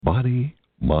Body,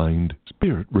 Mind,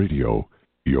 Spirit Radio,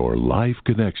 your life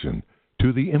connection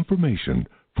to the information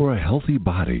for a healthy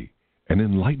body, an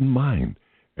enlightened mind,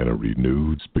 and a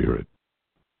renewed spirit.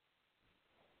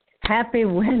 Happy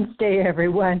Wednesday,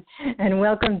 everyone, and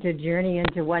welcome to Journey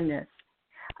Into Oneness.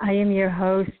 I am your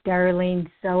host, Darlene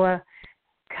Sowa,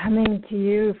 coming to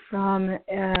you from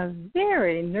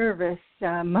very nervous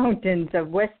mountains of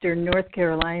western North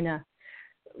Carolina.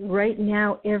 Right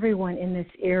now, everyone in this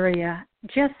area,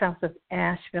 just south of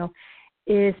Asheville,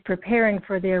 is preparing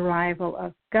for the arrival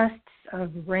of gusts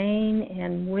of rain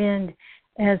and wind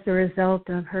as the result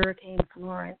of Hurricane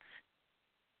Florence.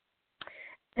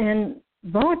 And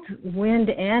both wind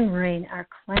and rain are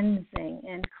cleansing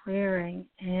and clearing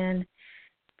and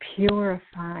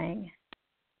purifying.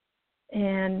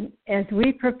 And as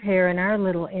we prepare in our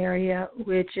little area,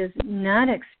 which is not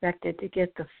expected to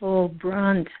get the full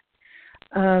brunt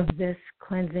of this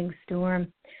cleansing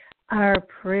storm, our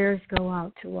prayers go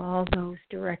out to all those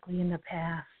directly in the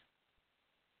path,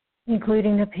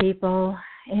 including the people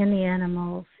and the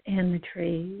animals and the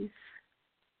trees.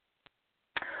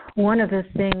 One of the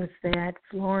things that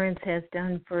Florence has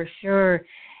done for sure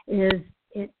is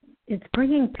it's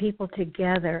bringing people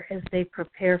together as they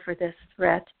prepare for this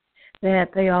threat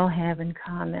that they all have in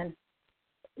common.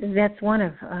 That's one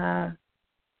of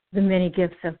the many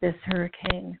gifts of this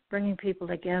hurricane, bringing people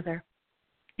together.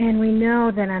 And we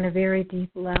know that on a very deep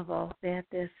level that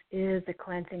this is a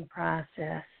cleansing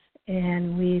process,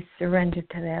 and we surrender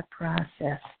to that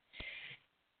process.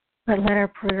 But let our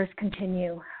prayers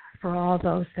continue for all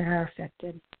those that are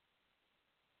affected.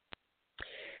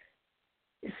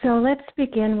 So let's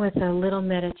begin with a little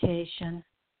meditation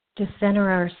to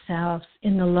center ourselves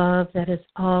in the love that is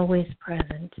always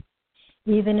present,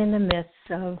 even in the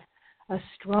midst of a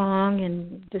strong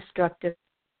and destructive.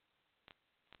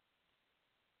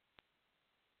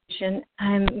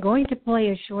 I'm going to play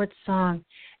a short song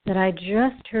that I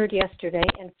just heard yesterday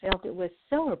and felt it was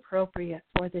so appropriate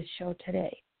for this show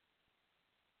today.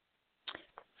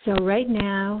 So right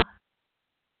now,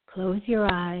 close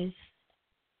your eyes,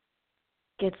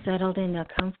 get settled in a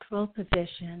comfortable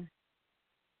position,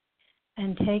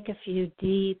 and take a few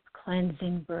deep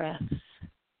cleansing breaths.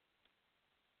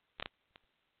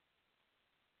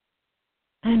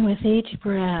 And with each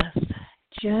breath,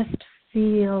 just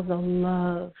feel the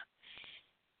love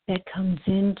that comes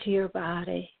into your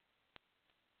body.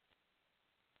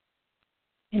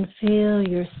 And feel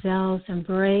your cells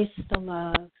embrace the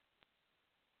love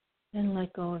and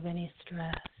let go of any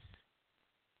stress.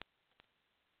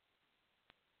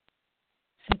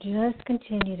 So just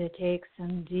continue to take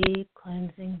some deep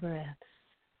cleansing breaths,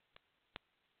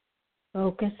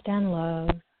 focused on love,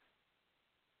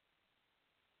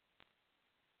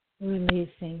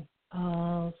 releasing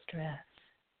all stress.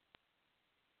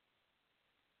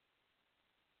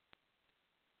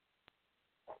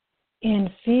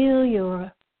 And feel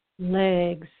your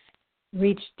legs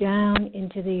reach down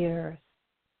into the earth,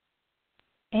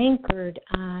 anchored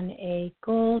on a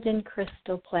golden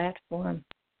crystal platform,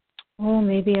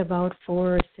 maybe about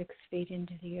 4 or 6 feet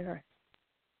into the earth.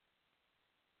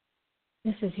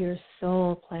 This is your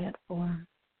soul platform.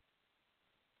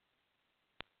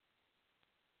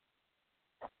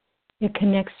 It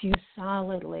connects you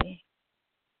solidly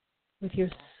with your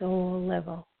soul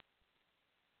level.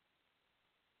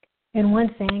 And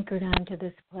once anchored onto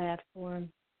this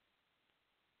platform,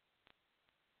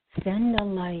 send a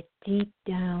light deep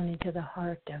down into the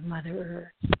heart of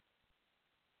Mother Earth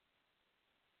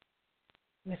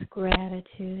with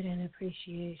gratitude and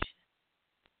appreciation,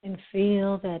 and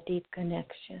feel that deep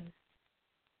connection.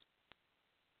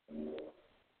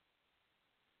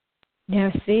 Now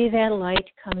see that light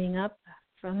coming up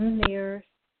from the earth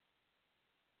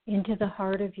into the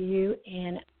heart of you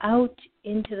and out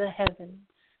into the heavens.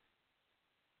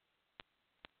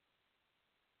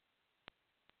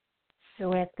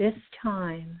 So at this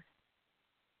time,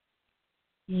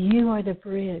 you are the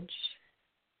bridge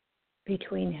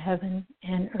between heaven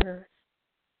and earth.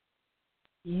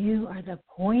 You are the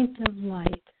point of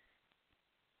light,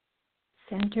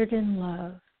 centered in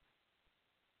love,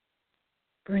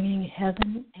 bringing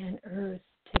heaven and earth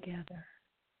together.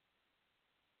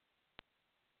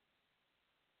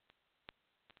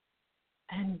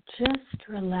 And just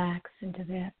relax into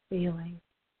that feeling.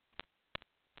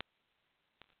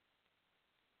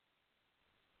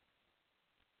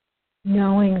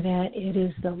 Knowing that it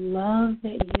is the love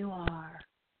that you are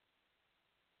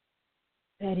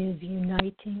that is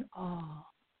uniting all,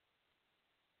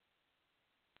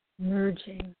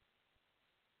 merging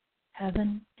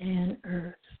heaven and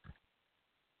earth.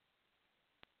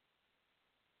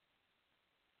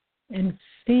 And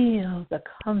feel the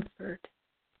comfort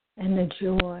and the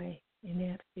joy in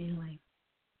that feeling.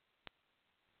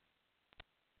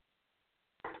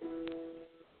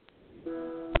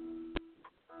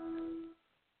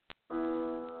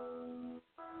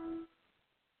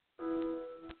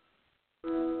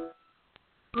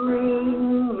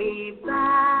 Bring me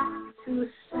back to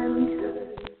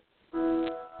center.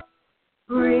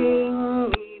 Bring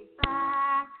me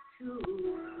back to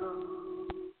flow.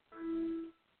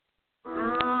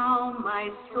 Now my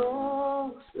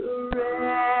soul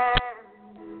surrenders.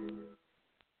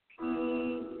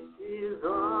 Peace is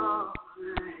all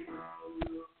I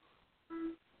know.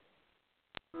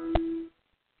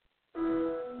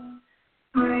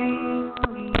 Bring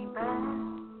me back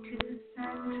to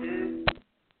center.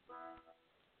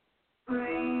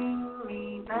 Bring me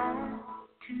back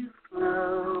to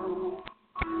flow.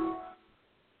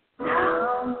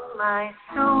 Now my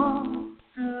soul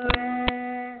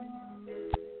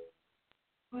surrenders.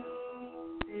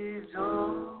 Peace is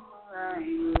all I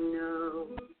know.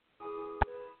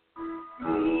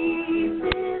 Peace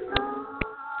is all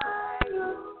I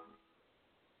know.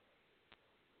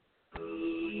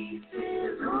 Peace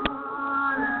is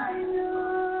all I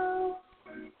know.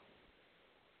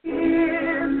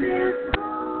 In this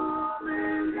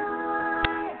moment I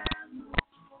am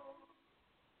whole.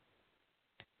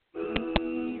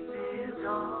 Peace is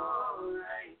all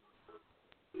I know.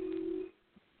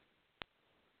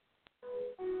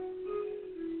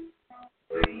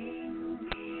 Bring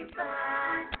me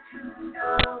back to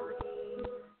knowing.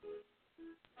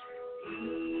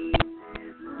 Peace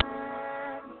is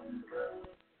letting go.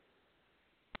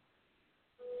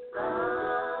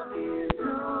 Love is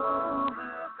overflowing.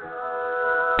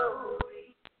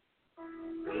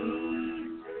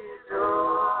 Peace is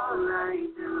all I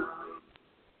know.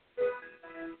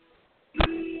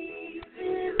 Peace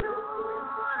is all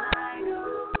I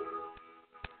know.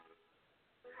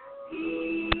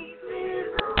 Peace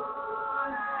is all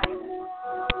I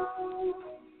know.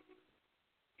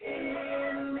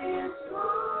 In this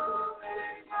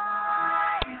moment I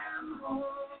am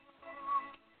whole.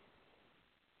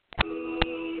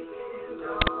 Peace is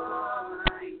all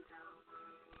I know.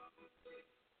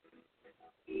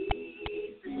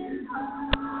 Peace is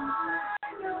all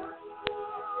I know.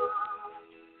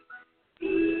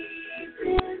 Peace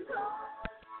is all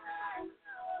I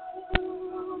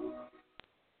know.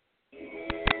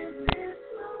 In this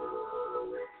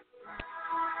moment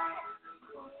I am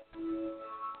whole.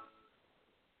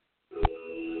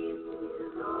 Peace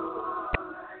is all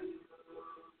I know.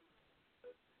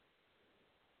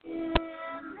 In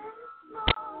this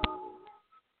moment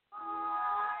I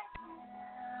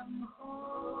am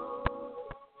whole.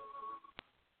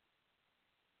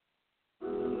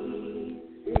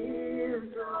 Peace is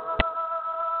all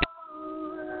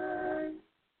I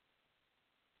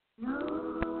know.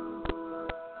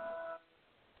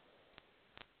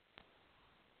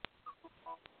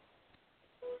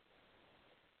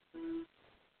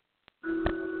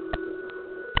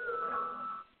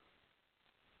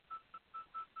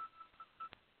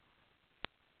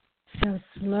 So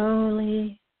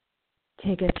slowly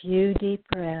take a few deep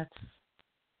breaths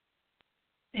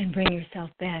and bring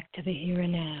yourself back to the here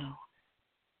and now.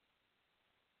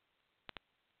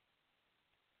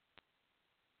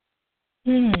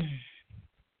 Do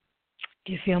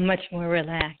you feel much more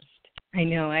relaxed? I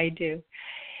know I do.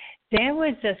 There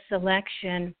was a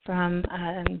selection from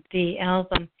the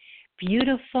album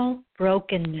Beautiful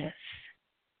Brokenness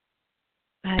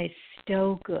by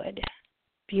Stogood.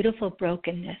 Beautiful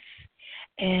Brokenness.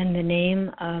 And the name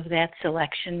of that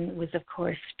selection was, of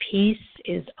course, Peace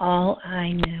is All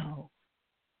I Know.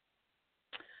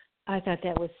 I thought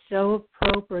that was so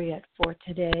appropriate for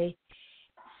today,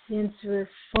 since we're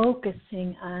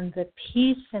focusing on the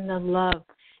peace and the love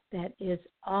that is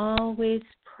always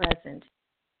present,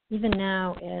 even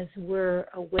now as we're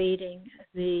awaiting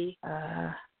the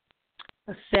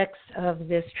effects of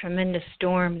this tremendous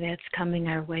storm that's coming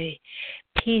our way.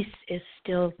 Peace is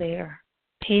still there.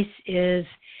 Peace is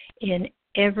in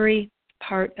every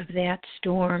part of that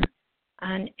storm,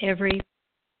 on every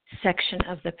section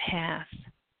of the path.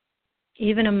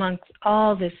 Even amongst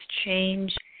all this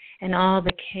change and all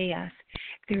the chaos,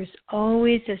 there's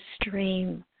always a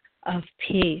stream of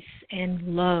peace and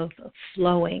love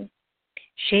flowing,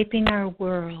 shaping our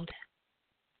world,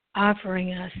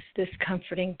 offering us this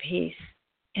comforting peace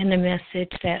and the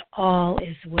message that all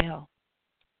is well.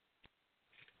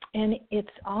 And it's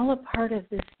all a part of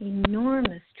this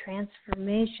enormous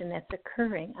transformation that's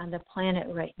occurring on the planet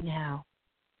right now.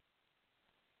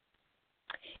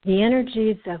 The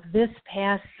energies of this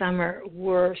past summer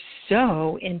were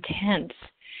so intense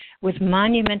with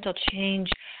monumental change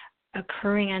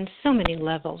occurring on so many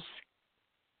levels.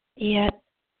 Yet,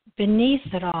 beneath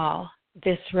it all,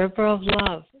 this river of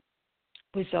love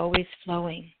was always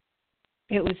flowing.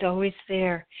 It was always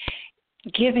there,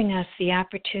 giving us the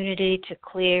opportunity to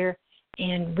clear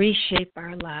and reshape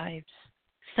our lives.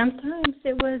 Sometimes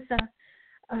it was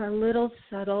a little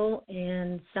subtle,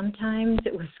 and sometimes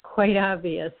it was quite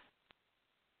obvious.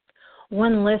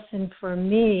 One lesson for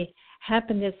me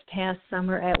happened this past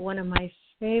summer at one of my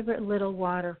favorite little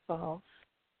waterfalls.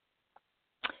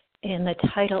 And the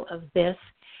title of this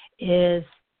is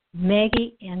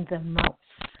Maggie and the Mouse.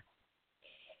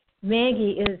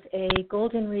 Maggie is a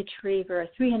golden retriever, a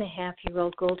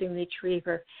 3.5-year-old golden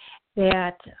retriever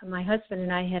that my husband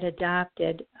and I had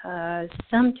adopted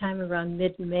sometime around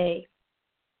mid-May.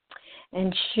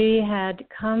 And she had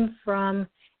come from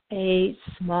a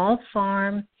small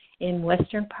farm in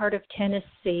western part of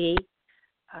Tennessee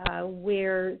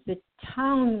where the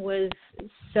town was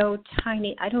so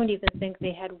tiny, I don't even think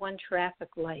they had one traffic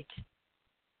light.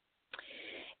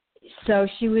 So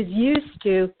she was used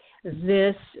to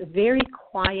this very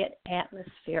quiet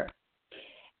atmosphere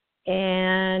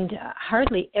and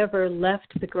hardly ever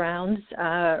left the grounds.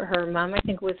 Her mom, I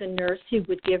think, was a nurse who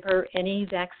would give her any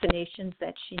vaccinations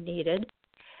that she needed.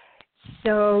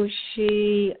 So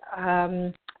she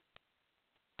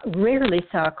rarely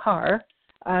saw a car.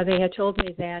 They had told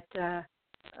me that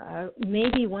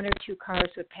maybe one or two cars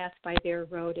would pass by their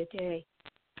road a day.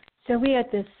 So we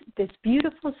had this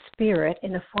beautiful spirit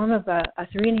in the form of a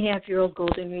 3.5-year-old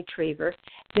golden retriever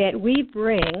that we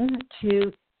bring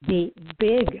to the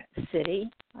big city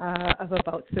of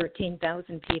about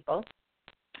 13,000 people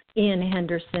in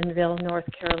Hendersonville, North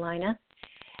Carolina,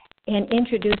 and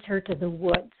introduce her to the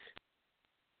woods.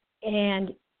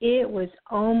 And it was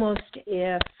almost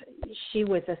if she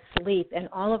was asleep and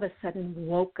all of a sudden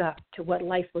woke up to what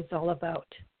life was all about.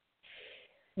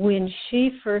 When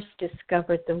she first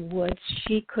discovered the woods,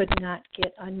 she could not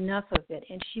get enough of it,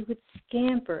 and she would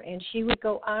scamper, and she would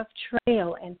go off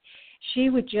trail, and she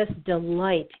would just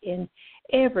delight in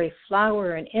every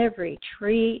flower and every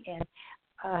tree,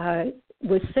 and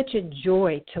was such a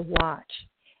joy to watch.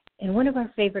 And one of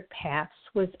our favorite paths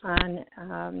was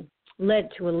led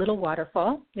to a little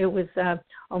waterfall. It was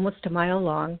almost a mile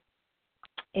long,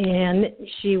 and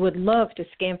she would love to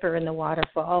scamper in the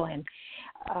waterfall and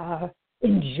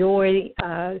enjoy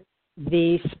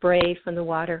the spray from the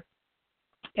water.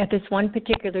 At this one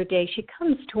particular day, she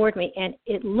comes toward me, and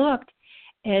it looked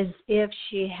as if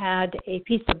she had a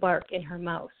piece of bark in her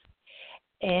mouth.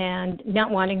 And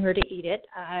not wanting her to eat it,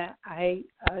 I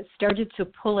started to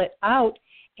pull it out,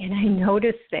 and I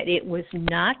noticed that it was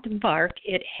not bark.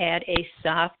 It had a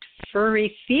soft,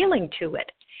 furry feeling to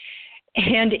it.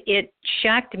 And it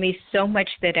shocked me so much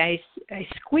that I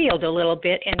squealed a little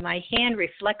bit, and my hand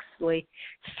reflexively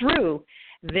threw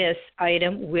this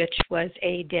item, which was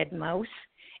a dead mouse,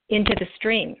 into the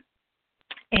stream.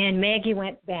 And Maggie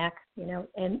went back,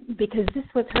 and because this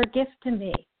was her gift to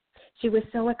me, she was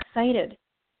so excited.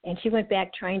 And she went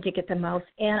back trying to get the mouse,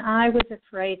 and I was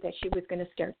afraid that she was going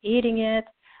to start eating it.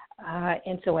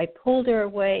 And so I pulled her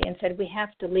away and said, "We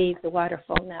have to leave the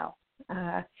waterfall now."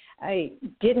 I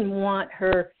didn't want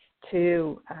her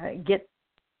to get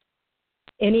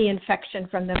any infection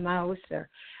from the mouse,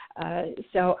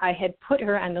 so I had put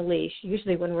her on the leash.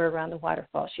 Usually when we're around the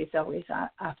waterfall, she's always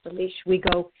off the leash. We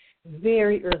go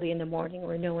very early in the morning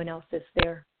where no one else is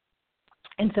there.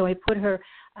 And so I put her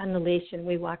on the leash, and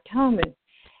we walked home.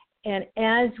 And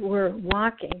as we're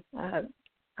walking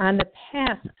on the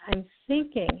path, I'm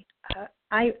thinking,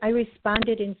 I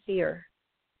responded in fear.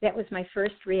 That was my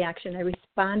first reaction. I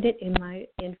responded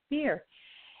in fear.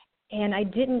 And I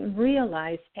didn't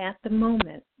realize at the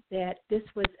moment that this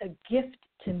was a gift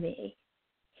to me.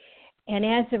 And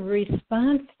as a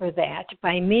response for that,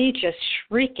 by me just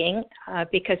shrieking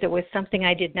because it was something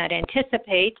I did not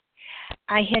anticipate,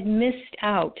 I had missed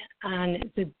out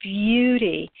on the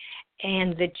beauty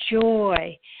and the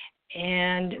joy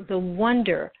and the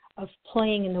wonder of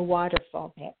playing in the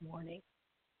waterfall that morning.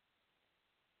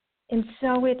 And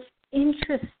so it's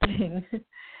interesting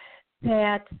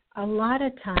that a lot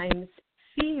of times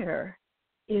fear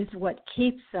is what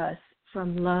keeps us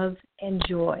from love and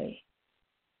joy.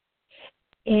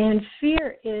 And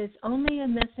fear is only a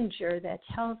messenger that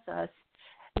tells us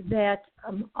that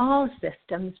all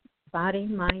systems, body,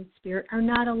 mind, spirit, are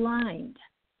not aligned.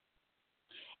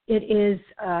 It is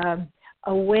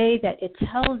a way that it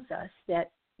tells us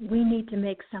that we need to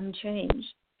make some change.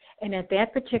 And at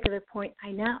that particular point,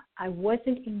 I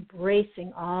wasn't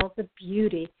embracing all the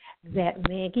beauty that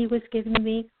Maggie was giving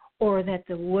me or that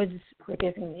the woods were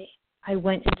giving me. I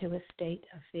went into a state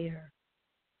of fear.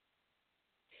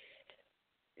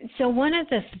 So one of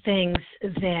the things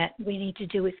that we need to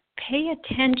do is pay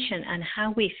attention on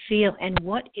how we feel and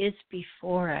what is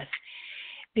before us.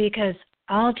 Because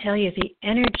I'll tell you, the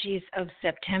energies of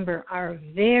September are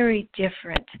very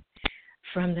different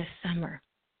from the summer.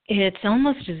 It's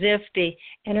almost as if the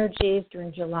energies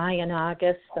during July and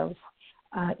August, those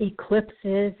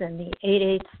eclipses and the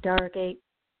 8/8 Stargate,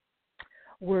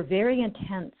 were very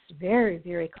intense, very,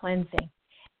 very cleansing.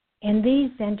 And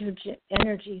these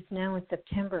energies now in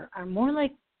September are more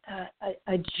like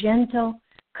a gentle,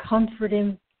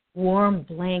 comforting, warm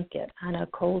blanket on a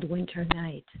cold winter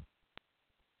night.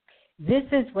 This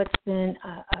is what's been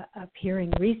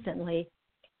appearing recently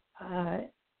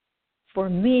for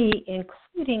me,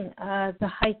 including the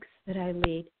hikes that I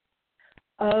lead.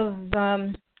 Of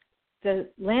the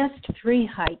last 3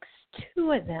 hikes,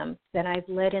 2 of them that I've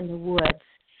led in the woods,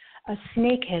 a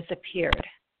snake has appeared.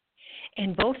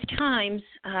 And both times,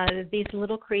 these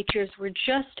little creatures were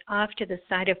just off to the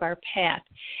side of our path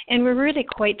and were really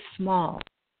quite small.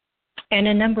 And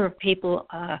a number of people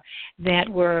that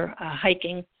were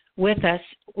hiking with us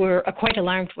were quite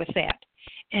alarmed with that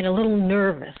and a little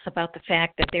nervous about the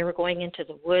fact that they were going into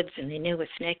the woods and they knew a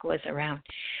snake was around.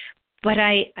 But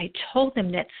I told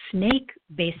them that snake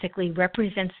basically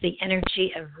represents the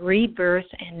energy of rebirth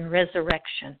and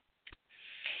resurrection.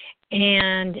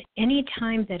 And any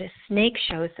time that a snake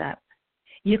shows up,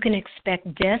 you can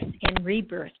expect death and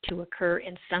rebirth to occur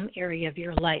in some area of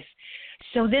your life.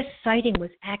 So this sighting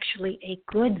was actually a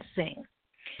good thing.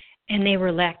 And they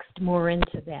relaxed more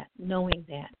into that, knowing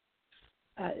that.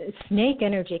 Snake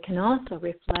energy can also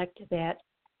reflect that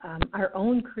our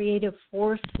own creative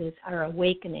forces are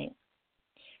awakening.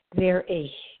 They're a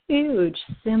huge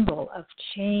symbol of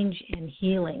change and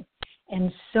healing,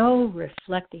 and so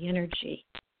reflect the energy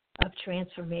of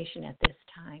transformation at this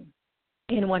time.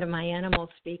 In one of my Animal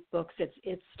Speak books,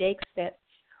 it states that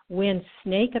when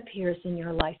snake appears in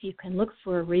your life, you can look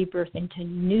for a rebirth into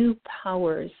new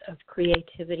powers of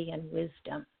creativity and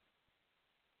wisdom.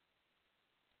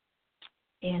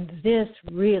 And this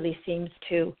really seems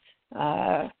to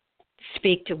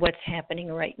speak to what's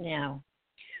happening right now.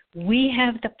 We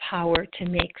have the power to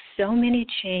make so many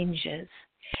changes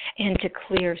and to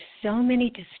clear so many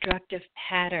destructive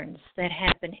patterns that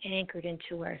have been anchored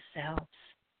into ourselves.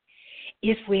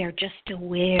 If we are just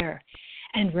aware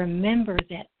and remember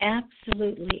that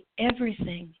absolutely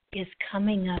everything is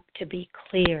coming up to be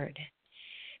cleared,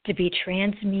 to be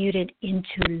transmuted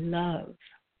into love.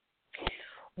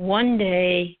 One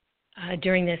day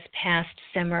during this past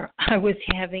summer, I was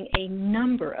having a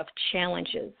number of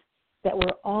challenges that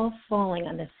were all falling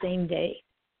on the same day.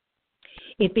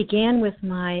 It began with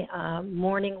my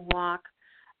morning walk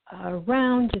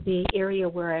around the area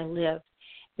where I live.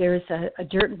 There's a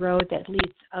dirt road that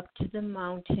leads up to the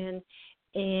mountain,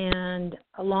 and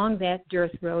along that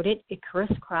dirt road, it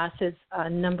crisscrosses a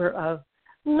number of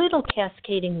little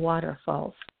cascading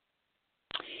waterfalls.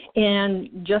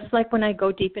 And just like when I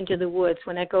go deep into the woods,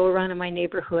 when I go around in my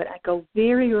neighborhood, I go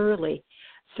very early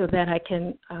so that I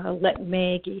can let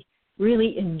Maggie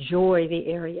really enjoy the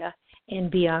area and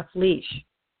be off leash.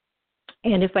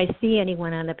 And if I see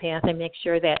anyone on the path, I make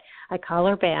sure that I call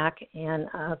her back and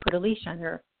put a leash on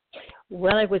her.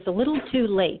 Well, I was a little too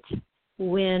late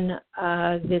when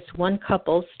this one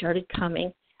couple started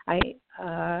coming. I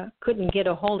couldn't get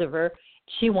a hold of her.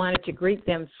 She wanted to greet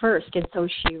them first, and so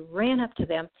she ran up to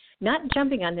them, not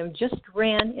jumping on them, just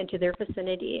ran into their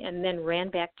vicinity and then ran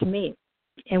back to me.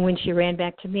 And when she ran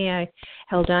back to me, I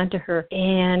held on to her,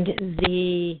 and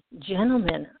the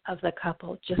gentleman of the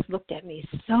couple just looked at me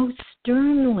so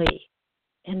sternly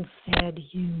and said,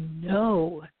 "You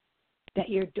know that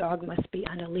your dog must be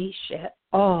on a leash at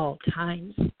all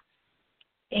times."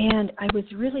 And I was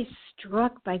really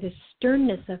struck by the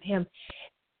sternness of him.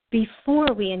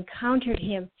 Before we encountered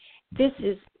him,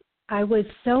 I was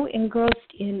so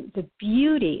engrossed in the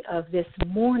beauty of this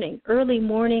morning, early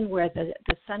morning, where the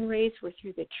sun rays were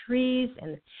through the trees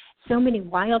and so many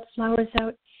wildflowers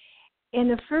out. And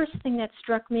the first thing that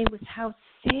struck me was how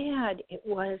sad it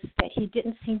was that he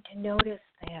didn't seem to notice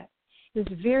that. He was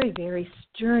very, very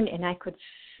stern, and I could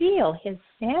feel his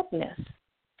sadness.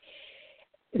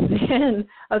 Then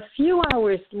a few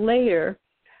hours later,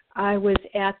 I was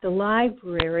at the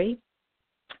library,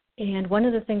 and one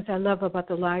of the things I love about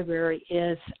the library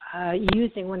is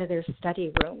using one of their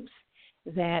study rooms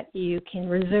that you can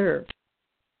reserve.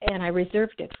 And I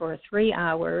reserved it for 3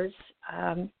 hours,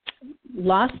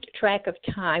 lost track of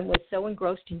time, was so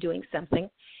engrossed in doing something.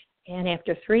 And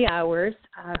after 3 hours,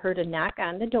 I heard a knock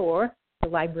on the door, the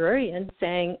librarian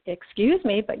saying, "Excuse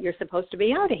me, but you're supposed to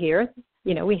be out of here.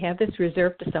 You know, we have this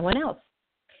reserved to someone else."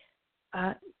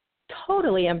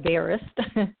 Totally embarrassed,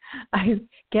 I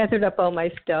gathered up all my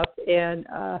stuff and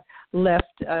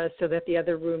left so that the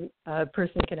other room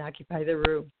person can occupy the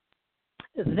room.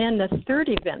 Then the third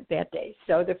event that day.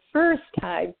 So the first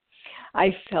time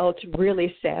I felt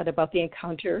really sad about the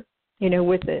encounter, you know,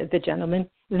 with the gentleman.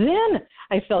 Then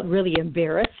I felt really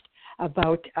embarrassed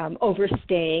about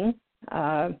overstaying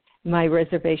my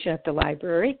reservation at the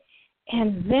library.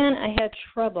 And then I had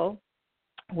trouble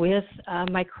with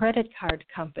my credit card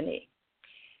company.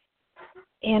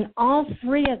 And all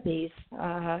three of these,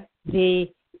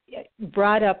 they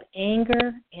brought up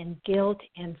anger and guilt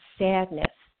and sadness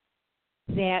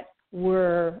that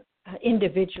were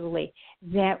individually,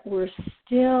 that were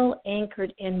still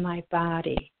anchored in my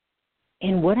body.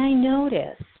 And what I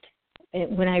noticed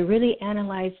when I really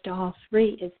analyzed all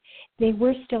three is they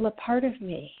were still a part of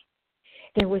me.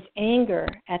 There was anger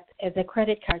at the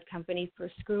credit card company for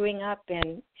screwing up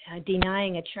and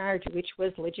denying a charge which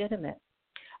was legitimate.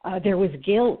 There was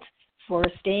guilt for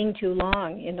staying too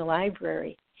long in the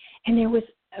library. And there was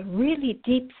a really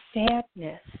deep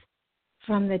sadness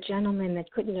from the gentleman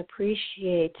that couldn't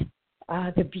appreciate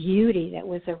the beauty that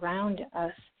was around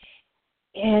us.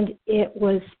 And it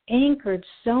was anchored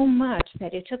so much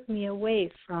that it took me away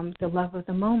from the love of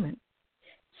the moment.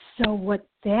 So what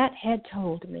that had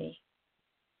told me,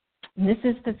 and this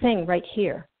is the thing right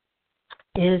here,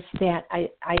 is that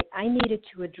I needed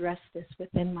to address this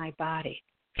within my body.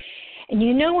 And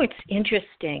you know what's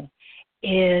interesting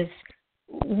is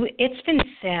it's been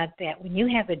said that when you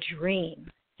have a dream,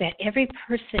 that every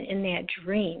person in that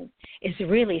dream is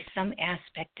really some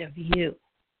aspect of you.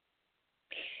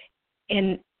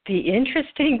 And the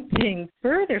interesting thing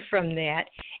further from that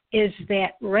is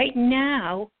that right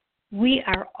now we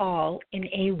are all in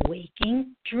a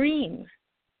waking dream.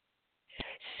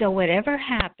 So whatever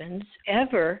happens,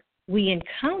 ever we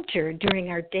encounter during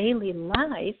our daily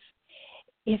life,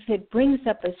 if it brings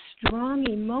up a strong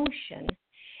emotion,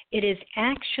 it is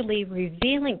actually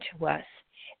revealing to us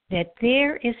that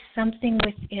there is something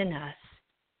within us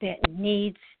that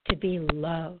needs to be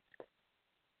loved.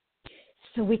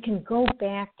 So we can go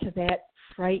back to that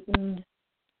frightened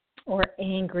or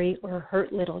angry or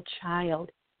hurt little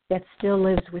child that still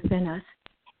lives within us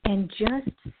and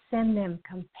just send them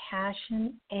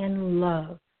compassion and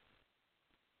love.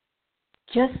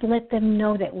 Just let them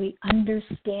know that we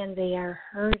understand they are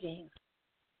hurting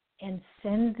and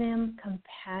send them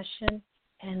compassion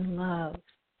and love.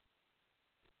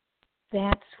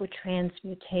 That's what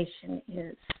transmutation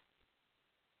is.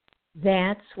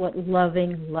 That's what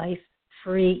loving life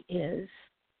free is.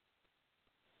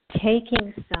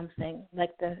 Taking something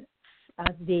like the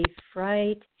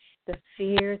fright, the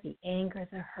fear, the anger,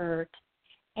 the hurt,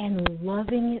 and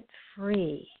loving it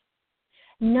free.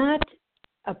 Not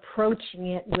approaching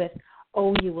it with,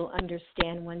 "Oh, you will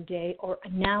understand one day," or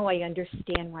 "Now I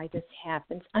understand why this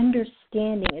happens."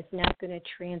 Understanding is not going to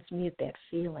transmute that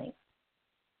feeling.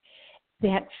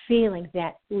 That feeling,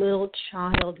 that little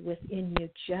child within you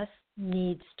just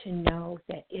needs to know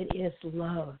that it is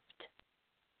loved,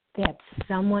 that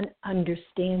someone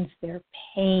understands their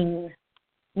pain,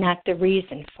 not the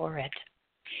reason for it.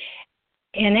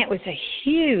 And that was a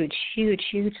huge, huge,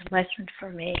 huge lesson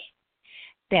for me,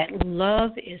 that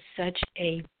love is such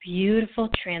a beautiful,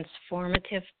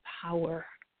 transformative power,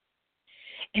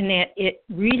 and that it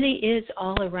really is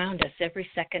all around us every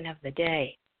second of the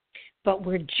day. But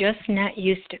we're just not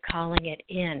used to calling it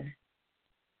in.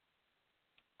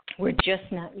 We're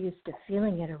just not used to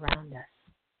feeling it around us.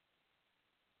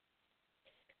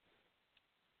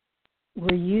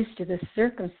 We're used to the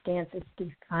circumstances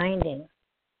defining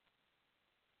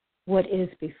what is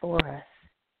before us.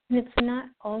 And it's not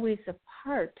always a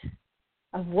part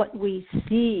of what we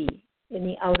see in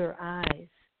the outer eyes.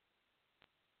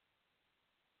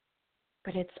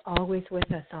 But it's always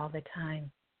with us all the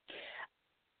time.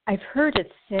 I've heard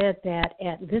it said that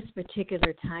at this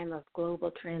particular time of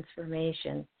global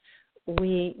transformation,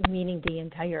 we, meaning the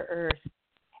entire earth,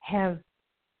 have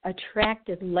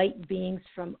attracted light beings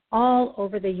from all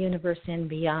over the universe and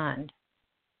beyond.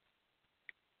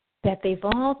 That they've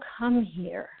all come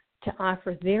here to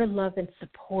offer their love and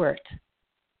support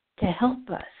to help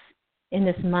us in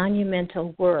this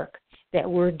monumental work that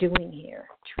we're doing here,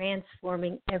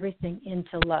 transforming everything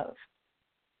into love.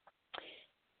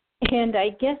 And I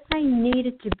guess I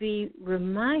needed to be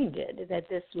reminded that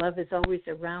this love is always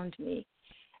around me.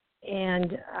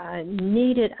 And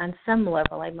needed, on some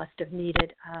level, I must have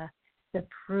needed the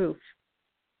proof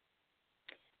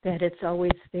that it's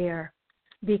always there.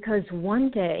 Because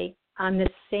one day on the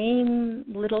same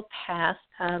little path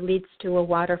leads to a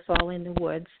waterfall in the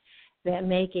woods that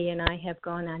Maggie and I have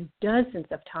gone on dozens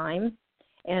of times,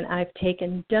 and I've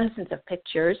taken dozens of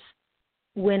pictures.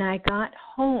 When I got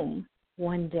home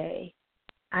one day,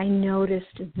 I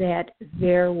noticed that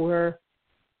there were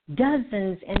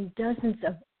dozens and dozens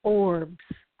of orbs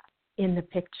in the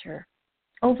picture,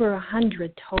 over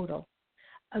 100 total.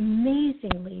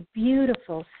 Amazingly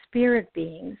beautiful spirit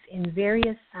beings in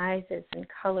various sizes and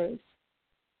colors.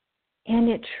 And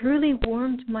it truly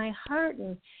warmed my heart,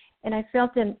 and I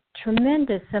felt a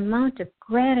tremendous amount of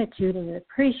gratitude and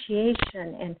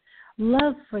appreciation and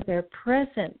love for their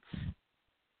presence.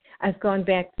 I've gone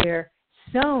back there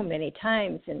so many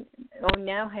times, and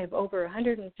now I have over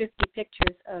 150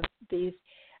 pictures of these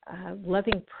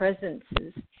loving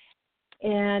presences.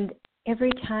 And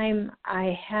every time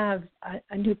I have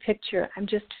a new picture, I'm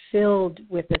just filled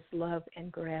with this love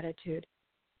and gratitude.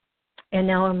 And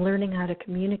now I'm learning how to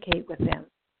communicate with them.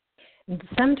 And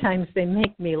sometimes they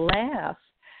make me laugh.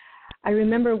 I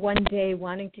remember one day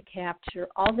wanting to capture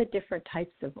all the different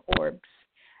types of orbs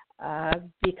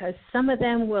because some of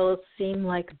them will seem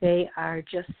like they are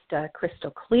just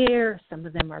crystal clear. Some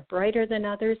of them are brighter than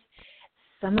others.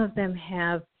 Some of them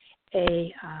have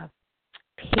a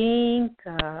pink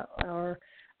or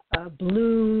a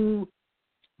blue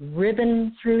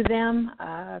ribbon through them,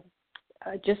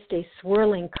 just a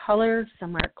swirling color.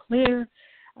 Some are clear.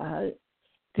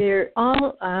 They're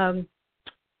all a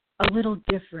little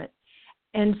different.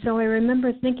 And so I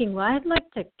remember thinking, well, I'd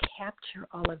like to capture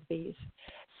all of these.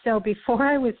 So before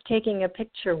I was taking a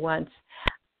picture once,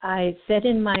 I said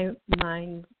in my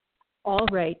mind, all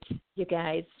right, you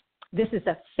guys, this is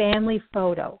a family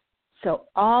photo. So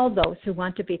all those who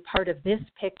want to be part of this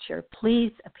picture,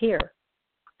 please appear.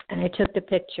 And I took the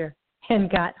picture and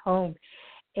got home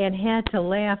and had to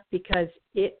laugh because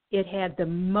it had the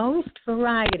most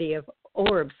variety of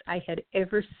orbs I had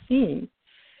ever seen.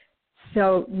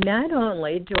 So not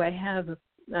only do I have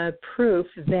proof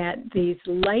that these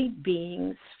light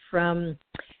beings from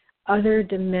other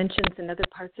dimensions and other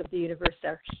parts of the universe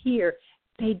are here,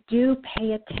 they do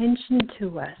pay attention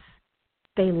to us.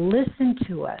 They listen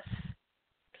to us.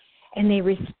 And they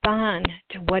respond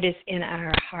to what is in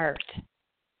our heart.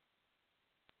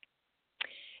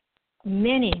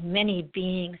 Many, many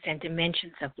beings and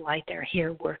dimensions of light are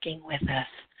here working with us.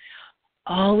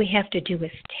 All we have to do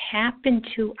is tap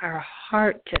into our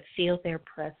heart to feel their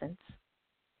presence.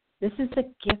 This is a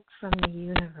gift from the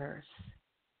universe.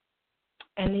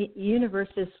 And the universe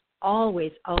is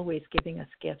always, always giving us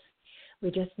gifts.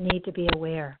 We just need to be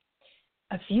aware.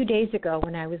 A few days ago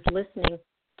when I was listening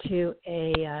to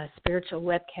a spiritual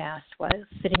webcast while I was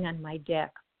sitting on my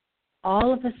deck,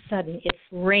 all of a sudden it's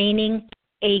raining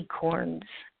acorns.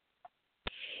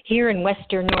 Here in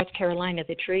western North Carolina,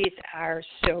 the trees are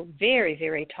so very,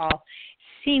 very tall,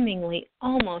 seemingly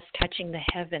almost touching the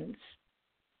heavens.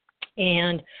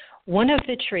 And one of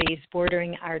the trees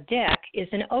bordering our deck is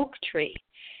an oak tree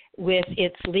with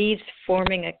its leaves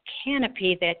forming a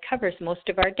canopy that covers most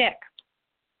of our deck.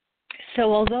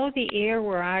 So although the air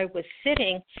where I was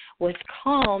sitting was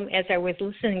calm as I was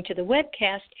listening to the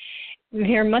webcast,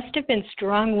 there must have been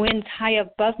strong winds high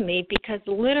above me because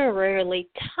literally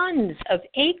tons of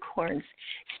acorns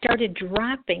started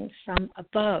dropping from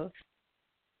above.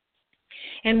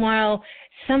 And while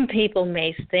some people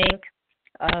may think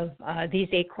of these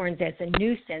acorns as a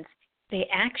nuisance, they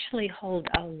actually hold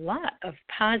a lot of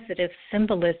positive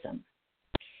symbolism.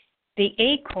 The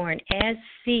acorn as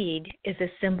seed is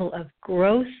a symbol of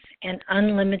growth and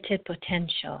unlimited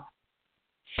potential.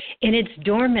 In its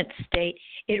dormant state,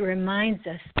 it reminds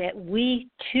us that we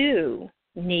too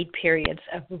need periods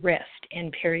of rest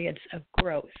and periods of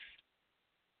growth.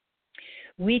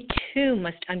 We too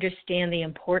must understand the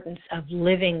importance of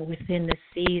living within the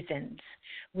seasons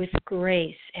with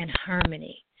grace and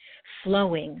harmony,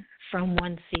 flowing from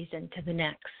one season to the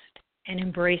next and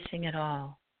embracing it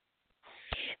all.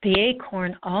 The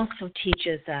acorn also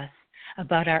teaches us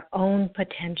about our own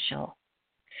potential,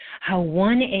 how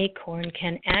one acorn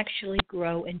can actually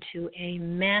grow into a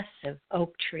massive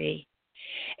oak tree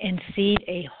and seed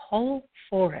a whole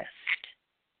forest.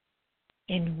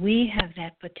 And we have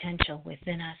that potential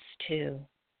within us too.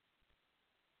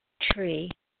 Tree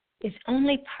is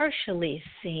only partially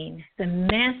seen. The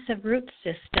massive root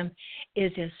system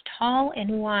is as tall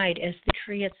and wide as the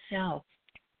tree itself.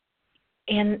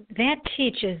 And that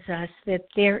teaches us that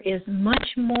there is much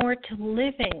more to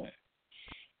living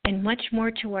and much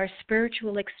more to our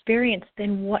spiritual experience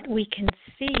than what we can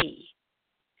see.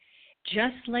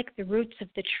 Just like the roots of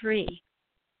the tree,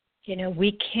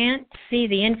 we can't see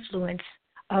the influence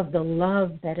of the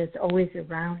love that is always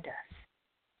around us.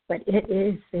 but it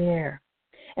is there.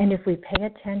 And if we pay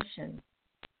attention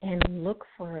and look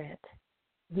for it,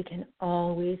 we can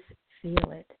always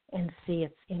feel it and see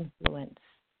its influence.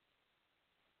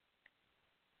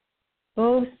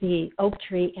 Both the oak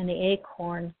tree and the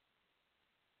acorn,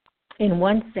 in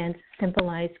one sense,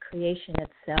 symbolize creation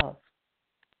itself.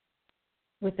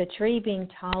 With the tree being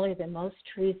taller than most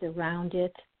trees around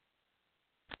it,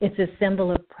 it's a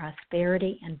symbol of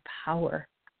prosperity and power.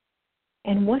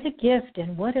 And what a gift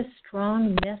and what a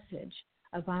strong message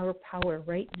of our power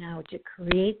right now to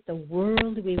create the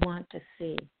world we want to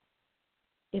see.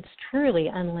 It's truly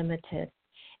unlimited,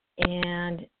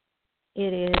 and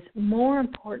it is more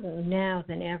important now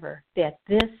than ever that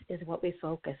this is what we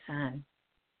focus on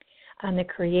the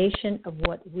creation of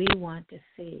what we want to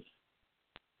see.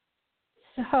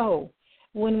 So,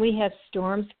 when we have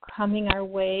storms coming our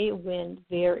way, when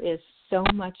there is so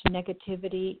much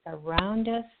negativity around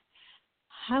us,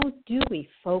 how do we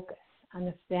focus on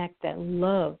the fact that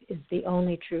love is the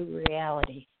only true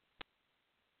reality?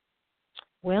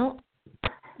 Well,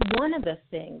 one of the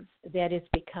things that is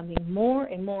becoming more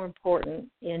and more important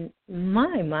in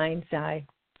my mind's eye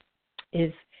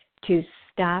is to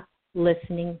stop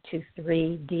listening to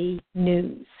 3D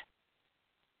news,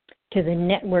 to the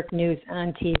network news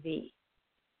on TV.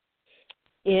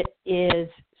 It is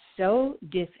so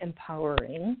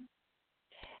disempowering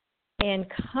and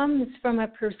comes from a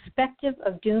perspective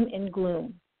of doom and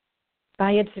gloom.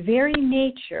 By its very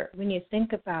nature, when you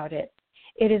think about it,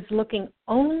 it is looking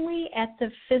only at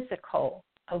the physical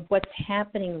of what's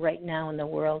happening right now in the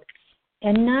world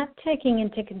and not taking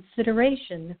into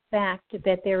consideration the fact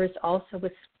that there is also a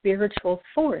spiritual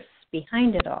force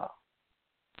behind it all.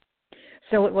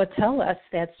 So it will tell us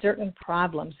that certain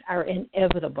problems are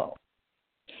inevitable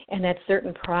and that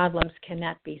certain problems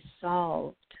cannot be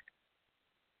solved.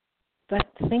 But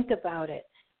think about it.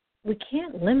 We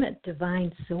can't limit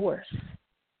divine source.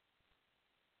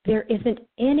 There isn't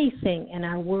anything in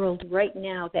our world right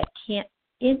now that can't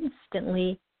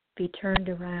instantly be turned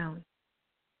around.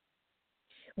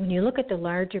 When you look at the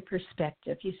larger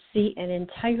perspective, you see an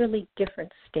entirely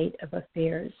different state of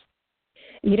affairs.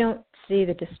 You don't see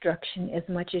the destruction as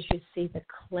much as you see the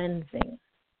cleansing.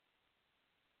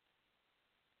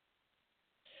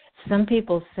 Some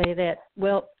people say that,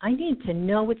 well, I need to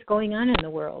know what's going on in the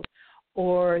world,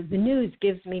 or the news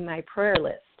gives me my prayer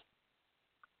list.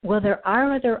 Well, there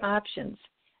are other options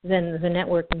than the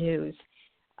network news,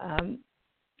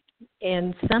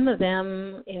 and some of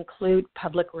them include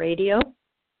public radio,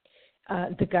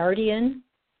 The Guardian.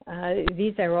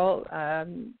 These are all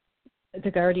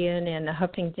The Guardian and the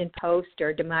Huffington Post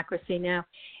or Democracy Now!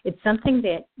 It's something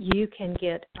that you can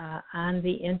get on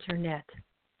the internet.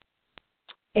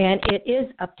 And it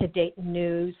is up-to-date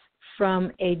news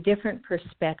from a different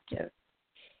perspective.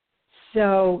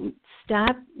 So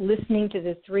stop listening to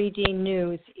the 3D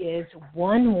news is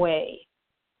one way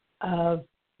of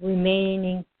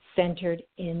remaining centered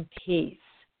in peace.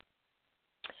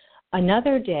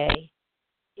 Another day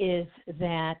is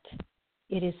that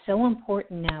it is so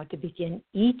important now to begin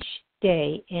each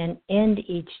day and end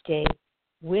each day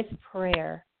with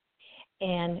prayer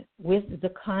and with the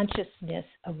consciousness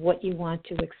of what you want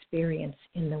to experience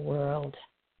in the world,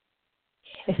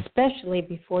 especially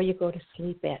before you go to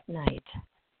sleep at night.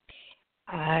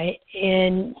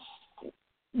 In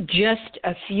just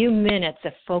a few minutes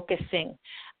of focusing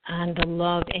on the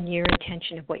love and your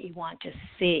intention of what you want to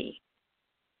see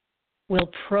will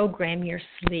program your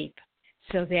sleep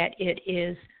so that it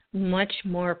is much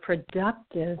more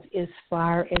productive as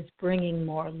far as bringing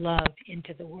more love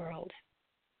into the world.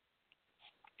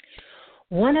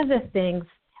 One of the things,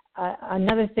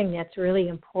 another thing that's really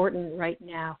important right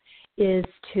now is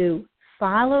to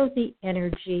follow the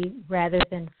energy rather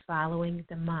than following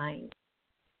the mind.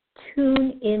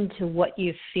 Tune into what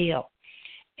you feel.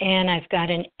 And I've got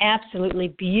an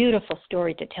absolutely beautiful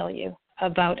story to tell you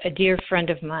about a dear friend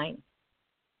of mine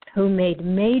who made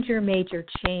major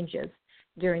changes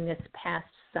during this past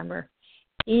summer,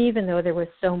 even though there was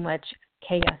so much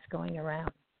chaos going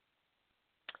around.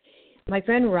 My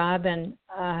friend Robin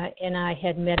and I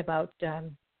had met about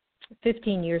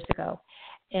 15 years ago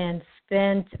and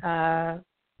spent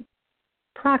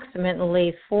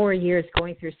approximately 4 years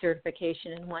going through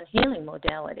certification in one healing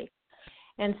modality.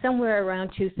 And somewhere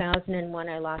around 2001,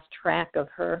 I lost track of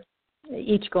her,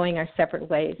 each going our separate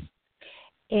ways.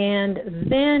 And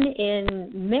then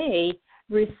in May,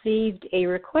 received a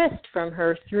request from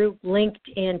her through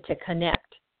LinkedIn to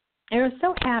connect. And I was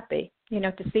so happy,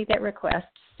 to see that request.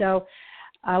 So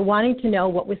wanting to know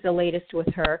what was the latest with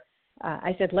her,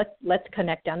 I said, let's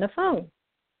connect on the phone.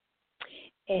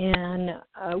 And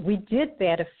we did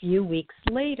that a few weeks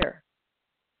later.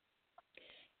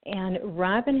 And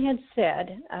Robin had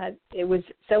said, it was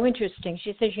so interesting.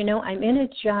 She says, I'm in a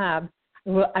job.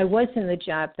 Well, I was in the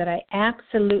job that I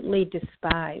absolutely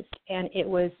despised, and it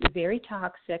was very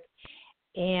toxic,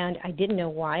 and I didn't know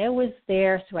why I was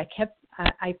there, so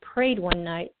I prayed one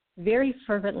night very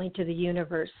fervently to the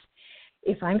universe.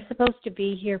 If I'm supposed to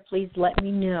be here, please let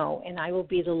me know, and I will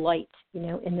be the light,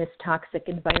 in this toxic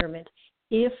environment.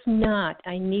 If not,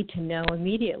 I need to know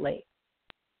immediately.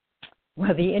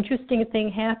 Well, the interesting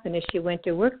thing happened is she went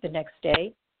to work the next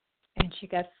day, and she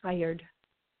got fired.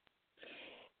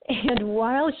 And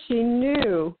while she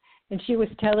knew, and she was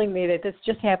telling me that this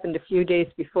just happened a few days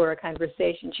before our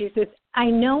conversation, she says,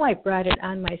 I know I brought it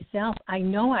on myself. I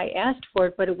know I asked for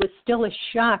it, but it was still a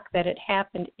shock that it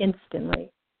happened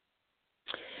instantly.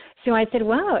 So I said,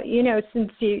 well,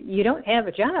 since you don't have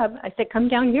a job, I said, come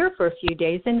down here for a few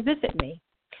days and visit me.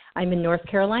 I'm in North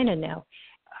Carolina now.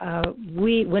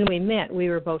 When we met, we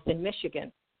were both in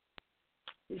Michigan.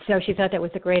 So she thought that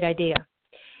was a great idea.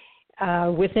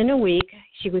 Within a week,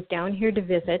 she was down here to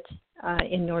visit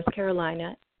in North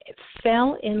Carolina,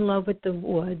 fell in love with the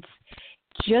woods,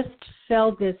 just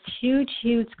felt this huge,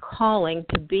 huge calling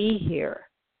to be here,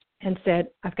 and said,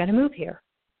 I've got to move here.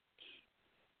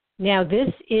 Now, this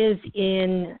is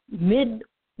in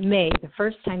mid-May, the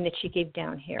first time that she came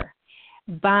down here.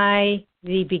 By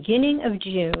the beginning of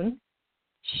June,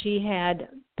 she had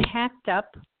packed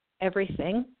up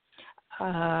everything,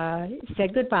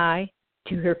 said goodbye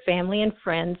to her family and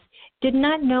friends, did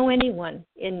not know anyone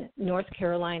in North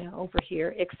Carolina over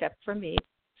here except for me,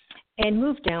 and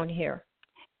moved down here.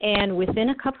 And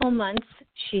within a couple of months,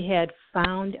 she had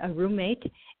found a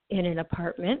roommate in an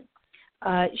apartment.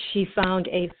 She found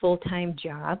a full-time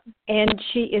job, and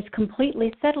she is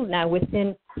completely settled now.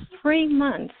 Within 3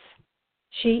 months,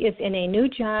 she is in a new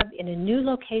job in a new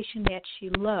location that she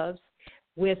loves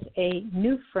with a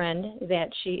new friend that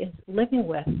she is living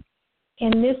with.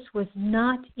 And this was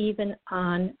not even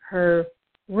on her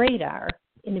radar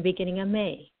in the beginning of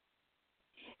May.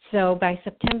 So by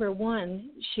September 1,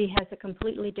 she has a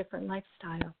completely different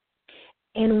lifestyle.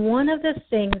 And one of the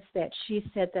things that she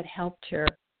said that helped her,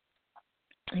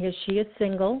 because she is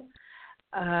single,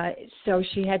 so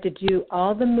she had to do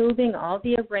all the moving, all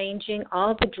the arranging,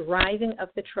 all the driving of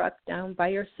the truck down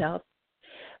by herself.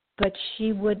 But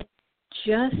she would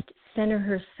just center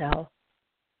herself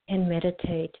and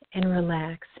meditate and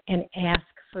relax and ask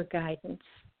for guidance.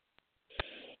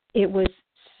 It was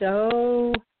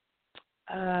so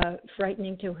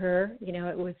frightening to her.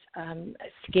 It was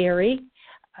scary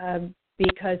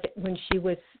because when she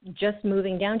was just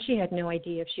moving down, she had no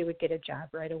idea if she would get a job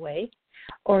right away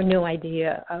or no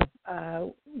idea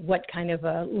of what kind of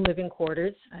living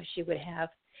quarters she would have.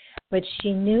 But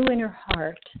she knew in her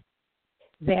heart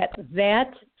that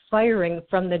firing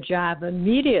from the job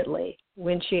immediately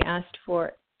when she asked for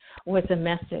it was a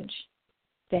message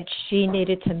that she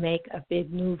needed to make a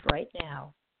big move right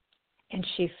now. And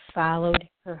she followed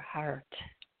her heart.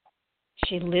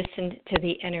 She listened to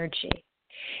the energy.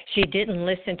 She didn't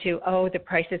listen to, the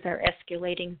prices are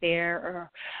escalating there,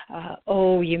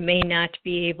 or, you may not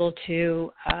be able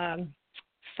to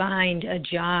find a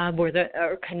job or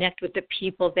connect with the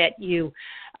people that you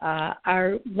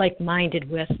are like-minded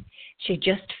with. She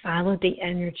just followed the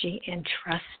energy and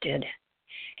trusted.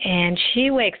 And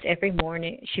she wakes up every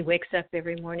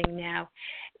morning now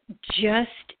just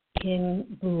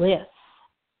in bliss,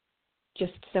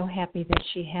 just so happy that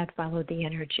she had followed the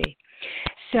energy.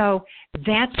 So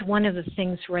that's one of the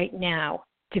things right now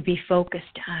to be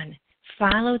focused on.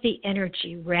 Follow the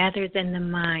energy rather than the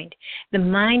mind. The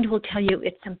mind will tell you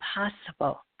it's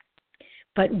impossible.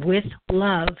 But with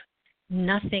love,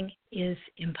 nothing is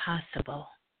impossible.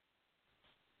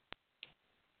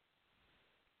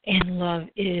 And love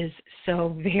is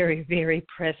so very, very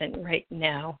present right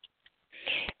now.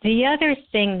 The other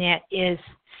thing that is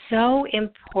so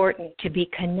important to be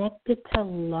connected to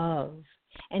love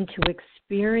and to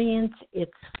experience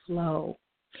its flow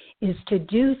is to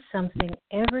do something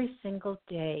every single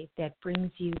day that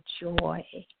brings you joy.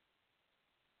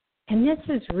 And this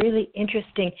is really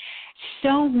interesting.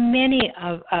 So many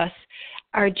of us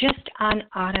are just on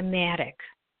automatic.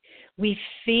 We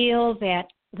feel that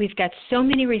we've got so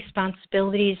many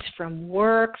responsibilities from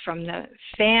work, from the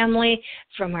family,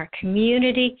 from our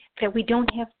community, that we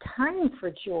don't have time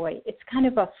for joy. It's kind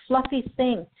of a fluffy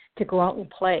thing to go out and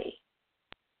play.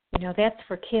 That's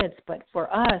for kids, but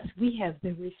for us, we have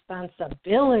the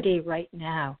responsibility right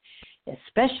now,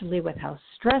 especially with how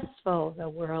stressful the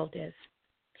world is.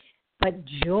 But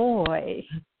joy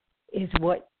is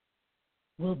what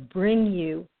will bring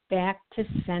you back to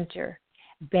center,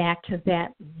 back to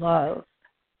that love.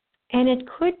 And it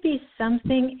could be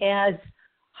something as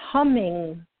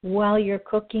humming while you're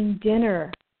cooking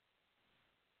dinner.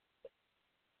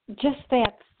 Just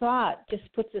that thought just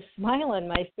puts a smile on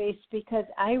my face, because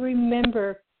I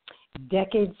remember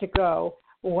decades ago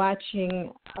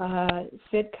watching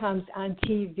sitcoms on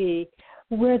TV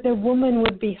where the woman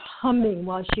would be humming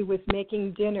while she was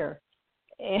making dinner.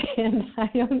 And I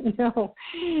don't know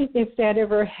if that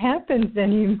ever happens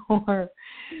anymore,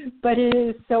 but it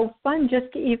is so fun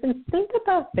just to even think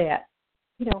about that.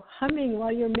 Humming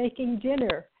while you're making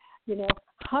dinner,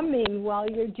 humming while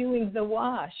you're doing the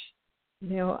wash,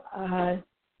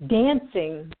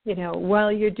 dancing,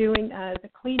 while you're doing the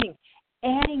cleaning,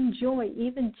 adding joy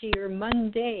even to your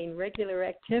mundane, regular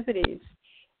activities.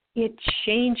 It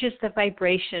changes the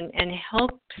vibration and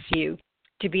helps you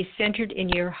to be centered in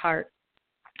your heart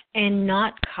and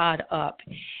not caught up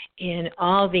in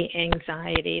all the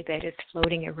anxiety that is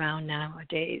floating around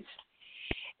nowadays.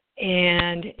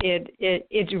 And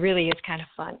it really is kind of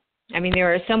fun. I mean,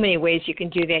 there are so many ways you can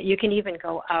do that. You can even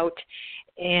go out,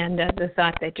 and the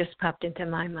thought that just popped into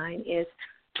my mind is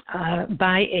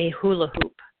buy a hula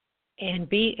hoop and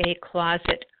be a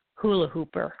closet hula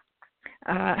hooper.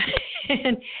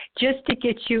 And just to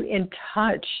get you in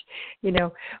touch,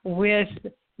 with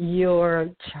your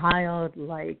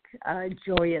childlike,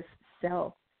 joyous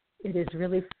self. It is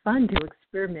really fun to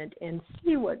experiment and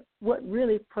see what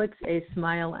really puts a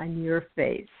smile on your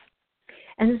face.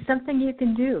 And it's something you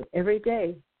can do every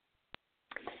day.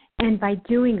 And by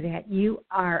doing that, you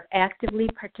are actively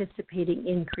participating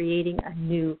in creating a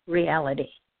new reality.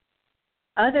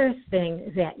 Other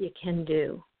thing that you can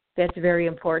do that's very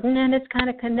important, and it's kind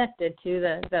of connected to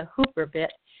the hooper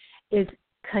bit, is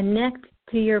connect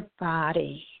to your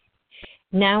body.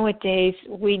 Nowadays,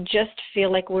 we just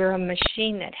feel like we're a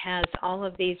machine that has all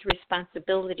of these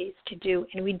responsibilities to do,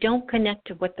 and we don't connect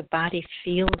to what the body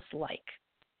feels like.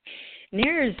 And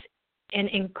there's an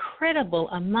incredible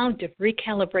amount of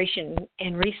recalibration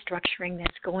and restructuring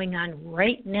that's going on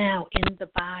right now in the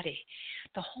body.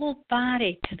 The whole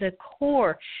body, to the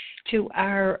core, to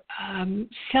our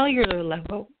cellular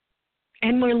level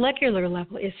and molecular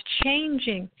level, is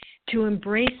changing to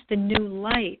embrace the new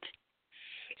light.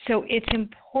 So it's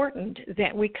important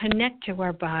that we connect to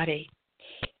our body.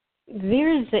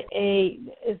 There's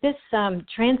this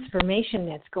transformation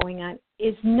that's going on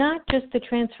is not just the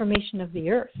transformation of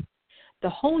the earth. The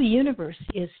whole universe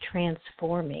is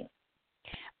transforming.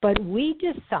 But we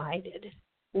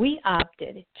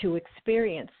opted to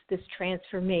experience this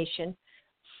transformation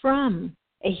from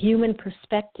a human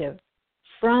perspective,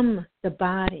 from the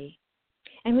body.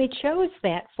 And we chose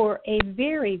that for a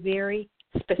very, very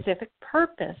specific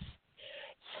purpose.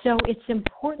 So it's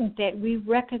important that we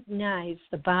recognize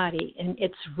the body and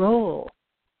its role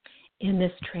in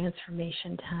this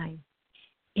transformation time.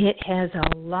 It has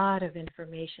a lot of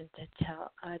information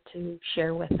to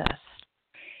share with us.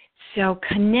 So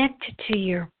connect to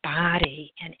your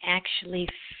body and actually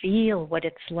feel what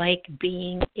it's like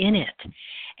being in it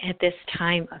at this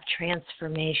time of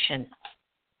transformation.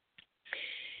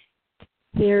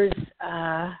 There's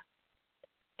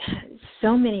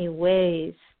so many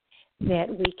ways that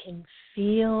we can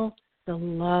feel the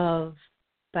love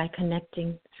by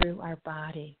connecting through our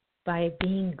body, by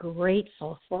being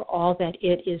grateful for all that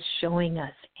it is showing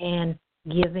us and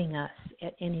giving us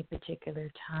at any particular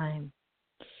time.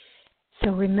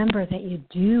 So remember that you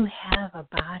do have a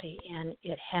body, and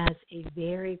it has a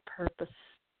very,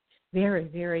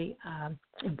 very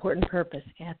important purpose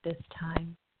at this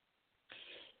time.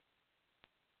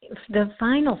 The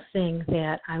final thing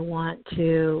that I want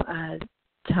to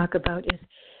talk about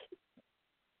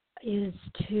is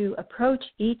to approach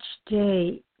each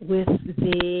day with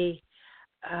the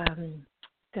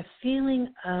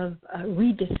feeling of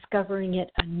rediscovering it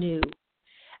anew,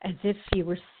 as if you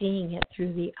were seeing it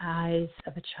through the eyes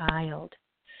of a child.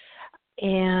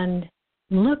 And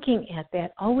looking at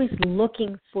that, always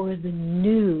looking for the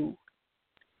new,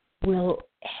 will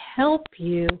help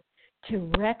you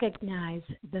to recognize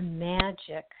the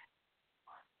magic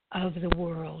of the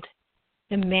world,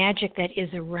 the magic that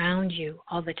is around you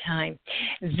all the time.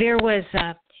 There was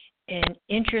an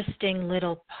interesting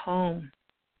little poem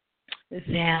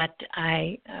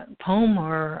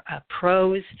or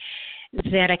prose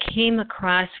that I came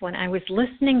across when I was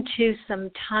listening to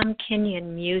some Tom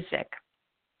Kenyon music.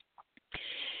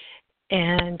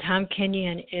 And Tom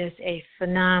Kenyon is a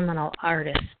phenomenal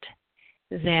artist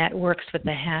that works with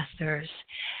the Hathors.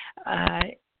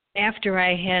 After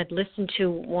I had listened to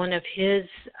one of his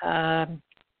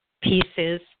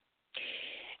pieces,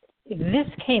 this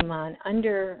came on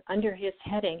under his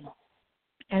heading,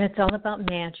 and it's all about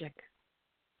magic.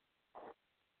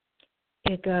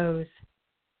 It goes,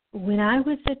 when I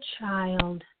was a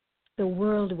child, the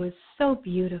world was so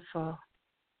beautiful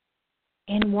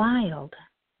and wild,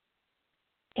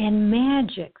 and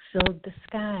magic filled the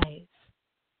skies.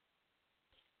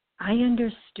 I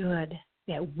understood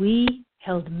that we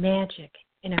held magic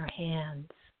in our hands.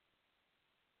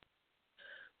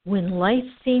 When life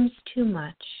seems too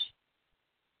much,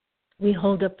 we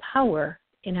hold a power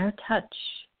in our touch.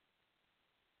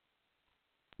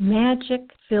 Magic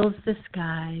fills the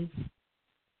skies,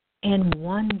 and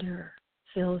wonder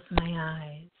fills my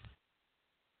eyes.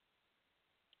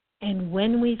 And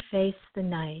when we face the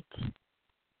night,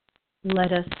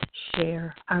 let us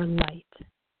share our light.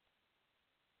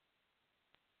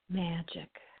 Magic.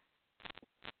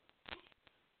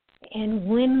 And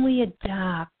when we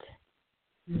adopt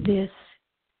this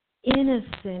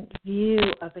innocent view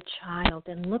of a child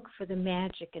and look for the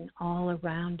magic in all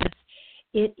around us,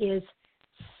 it is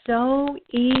so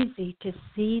easy to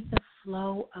see the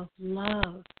flow of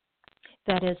love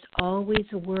that is always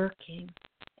working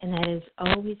and that is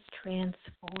always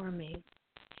transforming.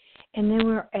 And then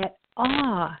we're at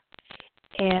awe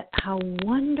at how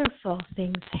wonderful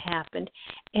things happened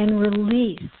and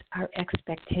release our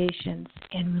expectations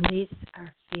and release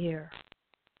our fear.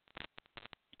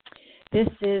 This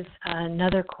is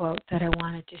another quote that I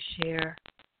wanted to share,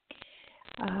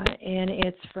 and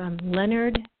it's from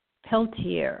Leonard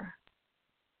Peltier,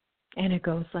 and it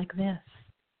goes like this.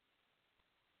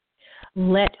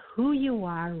 Let who you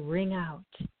are ring out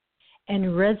and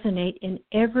resonate in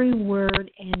every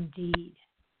word and deed.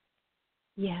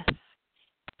 Yes,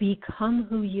 become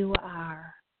who you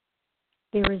are.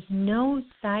 There is no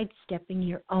sidestepping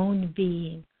your own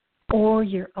being or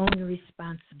your own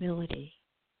responsibility.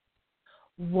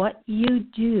 What you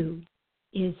do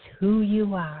is who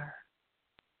you are.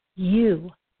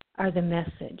 You are the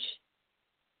message.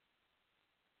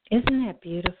 Isn't that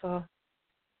beautiful?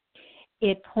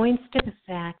 It points to the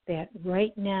fact that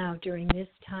right now, during this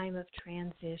time of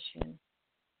transition,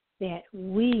 that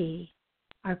we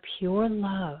are pure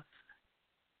love.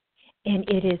 And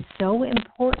it is so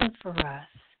important for us,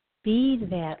 be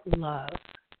that love.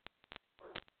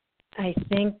 I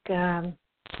think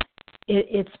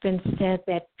it's been said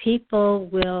that people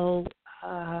will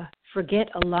forget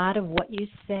a lot of what you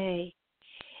say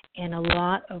and a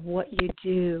lot of what you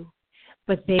do,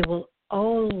 but they will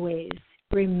always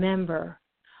remember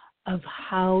of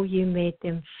how you made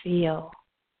them feel.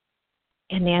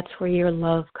 And that's where your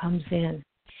love comes in.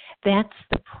 That's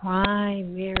the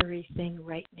primary thing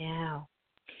right now,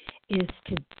 is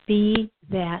to be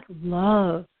that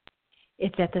love.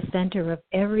 It's at the center of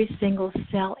every single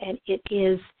cell, and it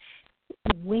is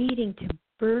waiting to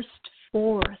burst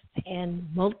forth and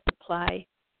multiply,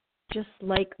 just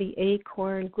like the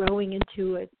acorn growing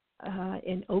into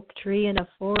an oak tree in a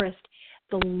forest.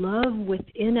 The love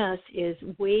within us is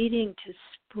waiting to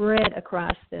spread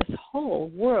across this whole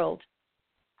world.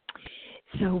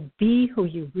 So be who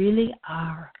you really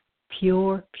are,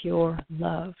 pure, pure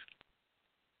love.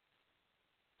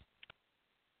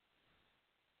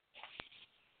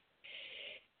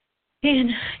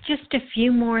 And just a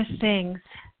few more things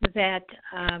that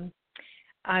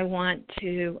I want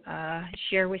to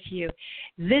share with you.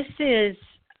 This is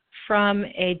from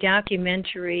a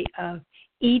documentary of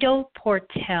Ido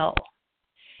Portal,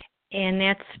 and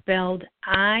that's spelled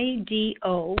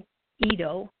I-D-O,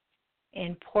 Ido,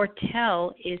 and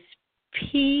Portal is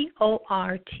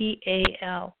P-O-R-T-A-L.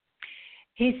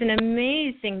 He's an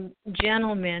amazing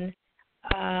gentleman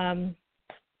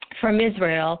from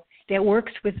Israel that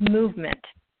works with movement.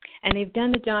 And they've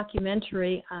done a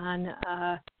documentary on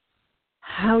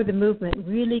how the movement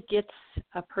really gets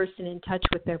a person in touch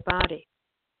with their body.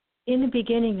 In the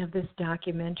beginning of this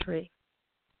documentary,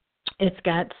 it's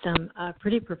got some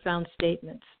pretty profound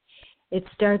statements. It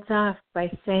starts off by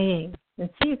saying, and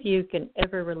see if you can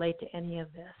ever relate to any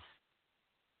of this,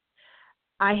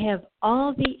 I have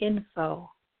all the info,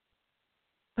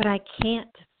 but I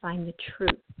can't find the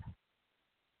truth.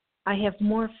 I have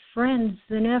more friends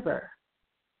than ever,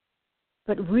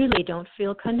 but really don't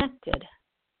feel connected.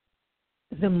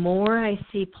 The more I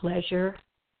see pleasure,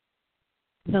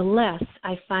 the less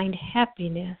I find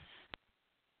happiness.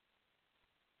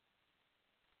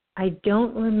 I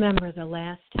don't remember the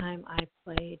last time I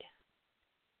played.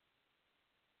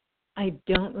 I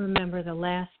don't remember the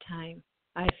last time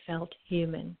I felt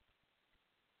human.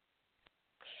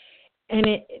 And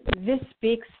this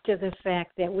speaks to the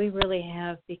fact that we really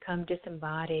have become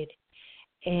disembodied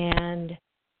and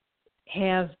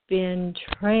have been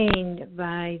trained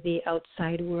by the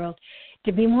outside world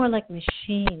to be more like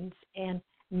machines and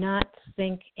not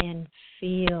think and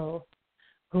feel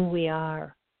who we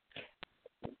are.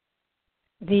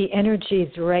 The energies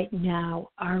right now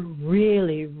are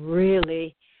really,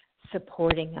 really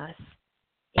supporting us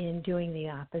in doing the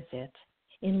opposite,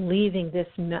 in leaving this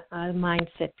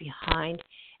mindset behind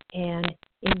and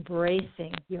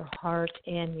embracing your heart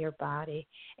and your body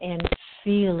and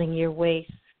feeling your way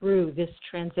through this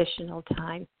transitional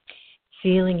time,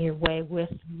 feeling your way with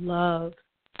love.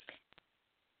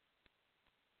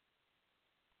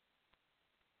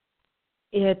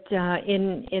 It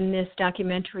in this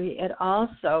documentary, it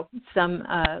also, some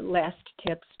last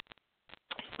tips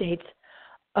states,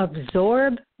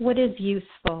 absorb what is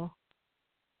useful,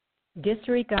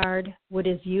 disregard what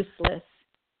is useless,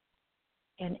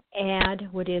 and add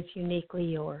what is uniquely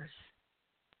yours.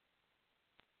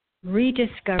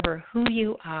 Rediscover who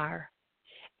you are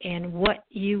and what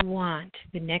you want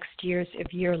the next years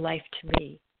of your life to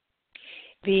be.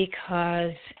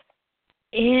 Because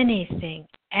anything,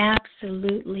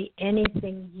 absolutely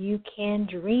anything you can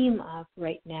dream of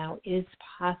right now is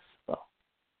possible.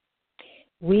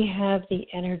 We have the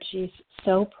energies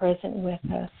so present with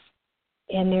us,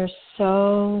 and they're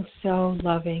so, so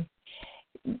loving.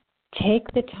 Take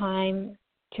the time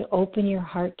to open your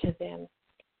heart to them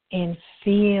and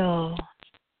feel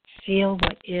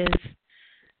what is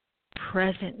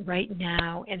present right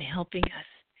now and helping us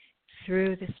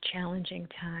through this challenging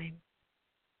time.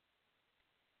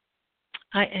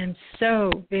 I am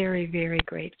so very, very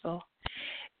grateful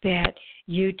that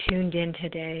you tuned in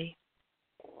today.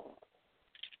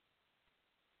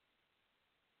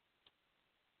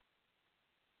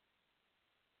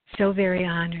 So very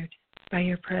honored by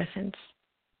your presence.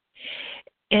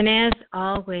 And as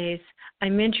always,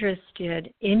 I'm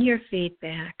interested in your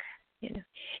feedback,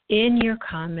 in your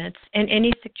comments, and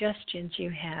any suggestions you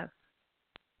have.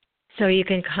 So you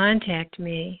can contact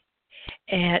me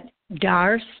at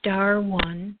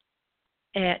darstar1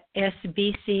 at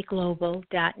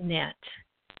sbcglobal.net.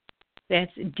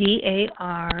 That's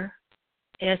DARSTAR,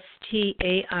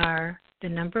 the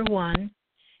number 1,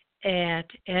 at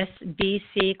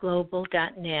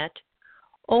sbcglobal.net,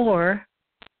 or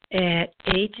at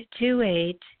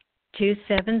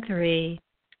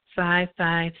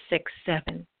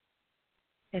 828-273-5567.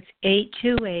 That's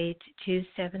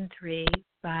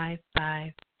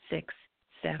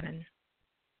 828-273-5567.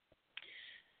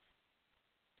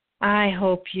 I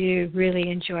hope you really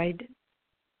enjoyed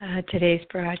today's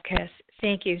broadcast.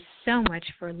 Thank you so much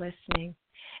for listening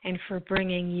and for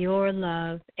bringing your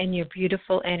love and your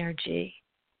beautiful energy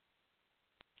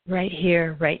right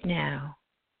here, right now.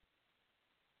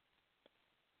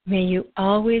 May you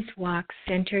always walk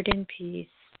centered in peace,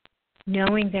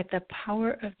 knowing that the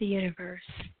power of the universe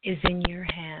is in your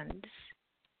hands.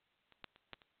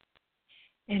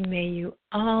 And may you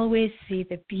always see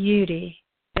the beauty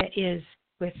that is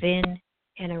within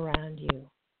and around you.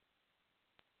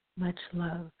 Much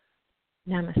love.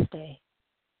 Namaste.